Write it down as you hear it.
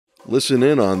Listen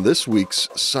in on this week's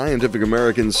Scientific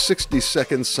American's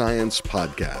 60-Second Science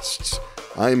podcasts.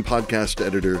 I'm podcast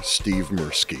editor Steve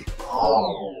Mirsky.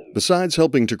 Besides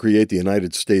helping to create the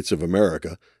United States of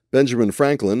America, Benjamin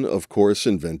Franklin, of course,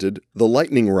 invented the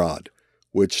lightning rod,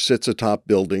 which sits atop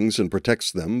buildings and protects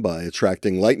them by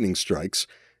attracting lightning strikes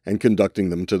and conducting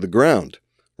them to the ground,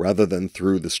 rather than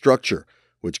through the structure,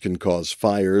 which can cause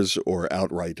fires or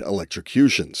outright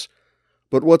electrocutions.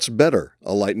 But what's better,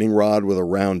 a lightning rod with a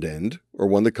round end, or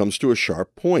one that comes to a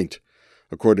sharp point?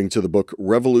 According to the book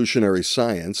Revolutionary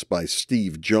Science by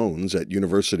Steve Jones at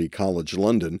University College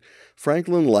London,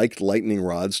 Franklin liked lightning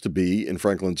rods to be, in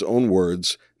Franklin's own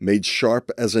words, made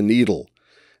sharp as a needle.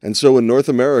 And so in North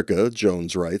America,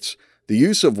 Jones writes, the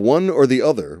use of one or the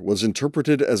other was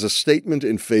interpreted as a statement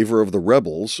in favor of the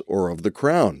rebels or of the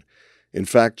crown. In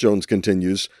fact, Jones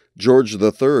continues, George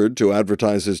III, to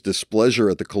advertise his displeasure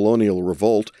at the colonial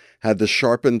revolt, had the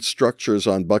sharpened structures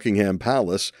on Buckingham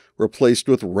Palace replaced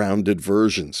with rounded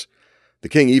versions. The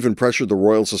king even pressured the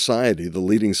Royal Society, the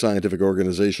leading scientific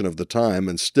organization of the time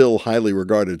and still highly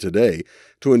regarded today,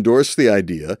 to endorse the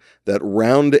idea that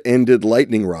round-ended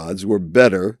lightning rods were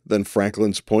better than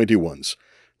Franklin's pointy ones,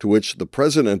 to which the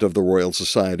president of the Royal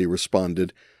Society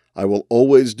responded, I will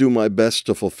always do my best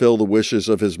to fulfill the wishes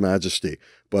of His Majesty,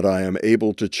 but I am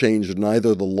able to change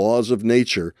neither the laws of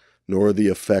nature nor the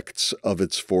effects of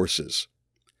its forces.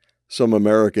 Some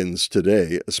Americans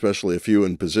today, especially a few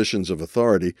in positions of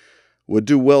authority, would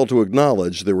do well to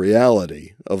acknowledge the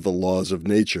reality of the laws of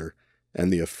nature and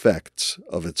the effects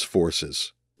of its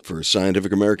forces. For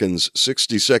Scientific American's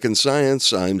 60-Second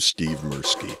Science, I'm Steve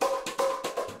Mirsky.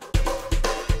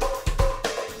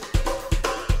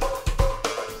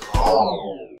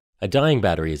 A dying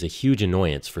battery is a huge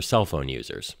annoyance for cell phone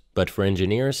users, but for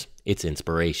engineers, it's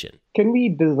inspiration. Can we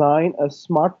design a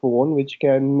smartphone which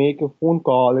can make a phone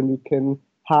call and you can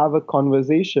have a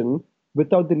conversation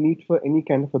without the need for any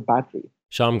kind of a battery?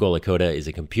 Shyam Golakota is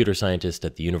a computer scientist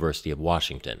at the University of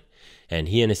Washington, and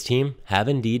he and his team have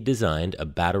indeed designed a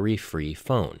battery-free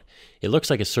phone. It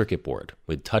looks like a circuit board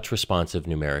with touch-responsive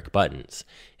numeric buttons,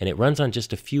 and it runs on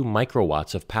just a few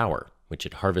microwatts of power, which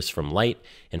it harvests from light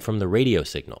and from the radio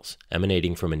signals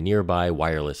emanating from a nearby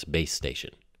wireless base station.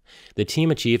 The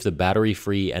team achieved the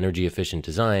battery-free, energy-efficient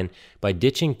design by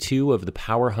ditching two of the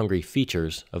power-hungry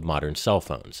features of modern cell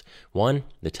phones. One,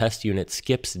 the test unit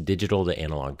skips digital to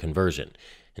analog conversion,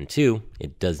 and two,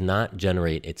 it does not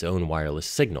generate its own wireless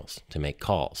signals to make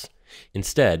calls.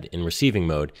 Instead, in receiving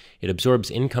mode, it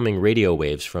absorbs incoming radio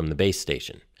waves from the base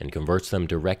station and converts them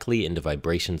directly into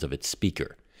vibrations of its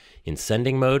speaker. In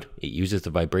sending mode, it uses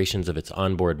the vibrations of its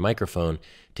onboard microphone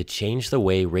to change the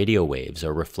way radio waves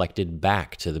are reflected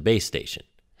back to the base station.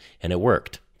 And it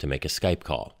worked to make a Skype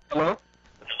call. Hello? Hello,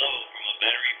 from a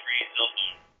battery-free cell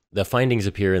phone. The findings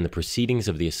appear in the Proceedings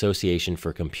of the Association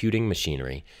for Computing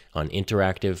Machinery on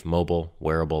Interactive, Mobile,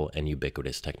 Wearable, and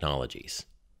Ubiquitous Technologies.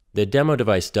 The demo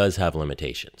device does have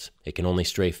limitations. It can only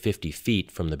stray 50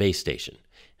 feet from the base station,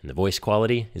 and the voice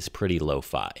quality is pretty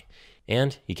lo-fi.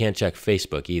 And you can't check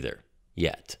Facebook either,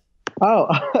 yet. Oh,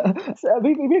 so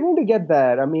we're going to get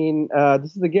there. I mean,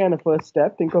 this is again a first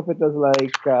step. Think of it as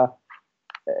like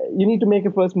you need to make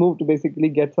a first move to basically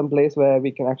get some place where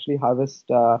we can actually harvest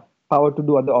power to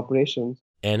do other operations.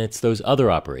 And it's those other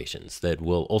operations that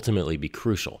will ultimately be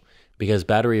crucial. Because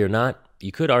battery or not,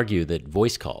 you could argue that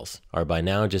voice calls are by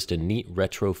now just a neat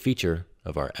retro feature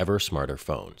of our ever smarter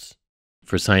phones.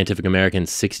 For Scientific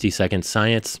American's 60-Second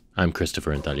Science, I'm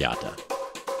Christopher Intagliata.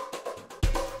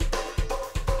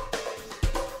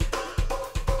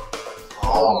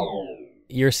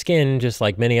 Your skin, just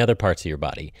like many other parts of your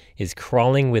body, is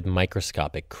crawling with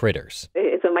microscopic critters.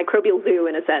 It's a microbial zoo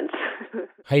in a sense.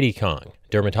 Heidi Kong,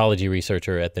 dermatology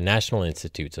researcher at the National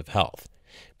Institutes of Health.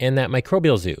 And that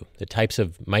microbial zoo, the types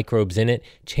of microbes in it,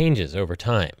 changes over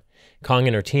time. Kong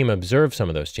and her team observed some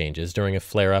of those changes during a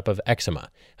flare-up of eczema,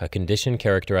 a condition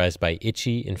characterized by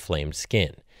itchy, inflamed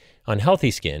skin. On healthy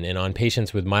skin and on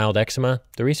patients with mild eczema,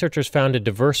 the researchers found a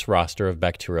diverse roster of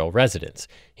bacterial residents,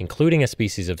 including a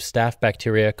species of staph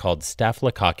bacteria called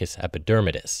Staphylococcus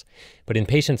epidermidis. But in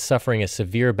patients suffering a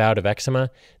severe bout of eczema,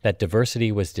 that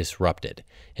diversity was disrupted,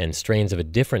 and strains of a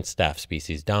different staph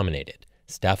species dominated,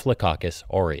 Staphylococcus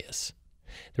aureus.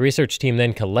 The research team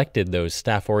then collected those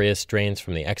Staph aureus strains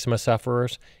from the eczema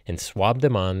sufferers and swabbed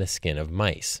them on the skin of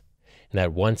mice. And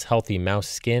that once healthy mouse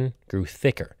skin grew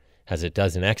thicker, as it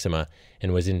does in eczema,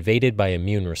 and was invaded by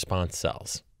immune response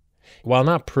cells. While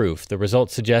not proof, the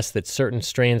results suggest that certain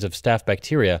strains of staph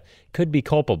bacteria could be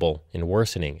culpable in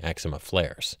worsening eczema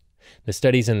flares. The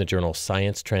study's in the journal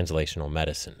Science Translational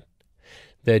Medicine.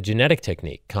 The genetic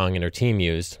technique Kong and her team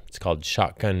used, it's called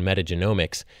shotgun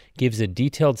metagenomics, gives a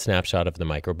detailed snapshot of the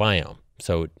microbiome,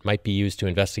 so it might be used to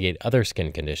investigate other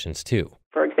skin conditions too.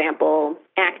 For example,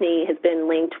 acne has been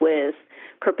linked with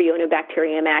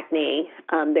Propionibacterium acne.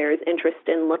 There's interest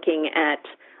in looking at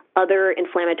other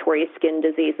inflammatory skin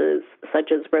diseases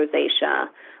such as rosacea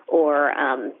or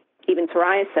even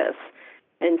psoriasis.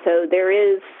 And so there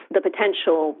is the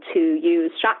potential to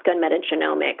use shotgun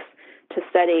metagenomics to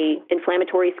study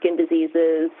inflammatory skin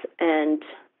diseases and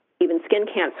even skin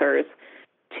cancers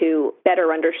to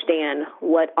better understand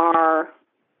what are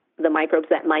the microbes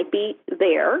that might be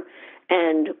there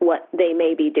and what they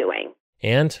may be doing.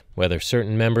 And whether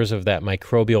certain members of that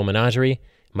microbial menagerie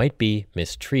might be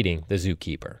mistreating the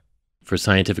zookeeper. For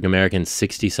Scientific American's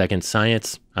 60 Second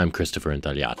Science, I'm Christopher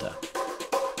Intagliata.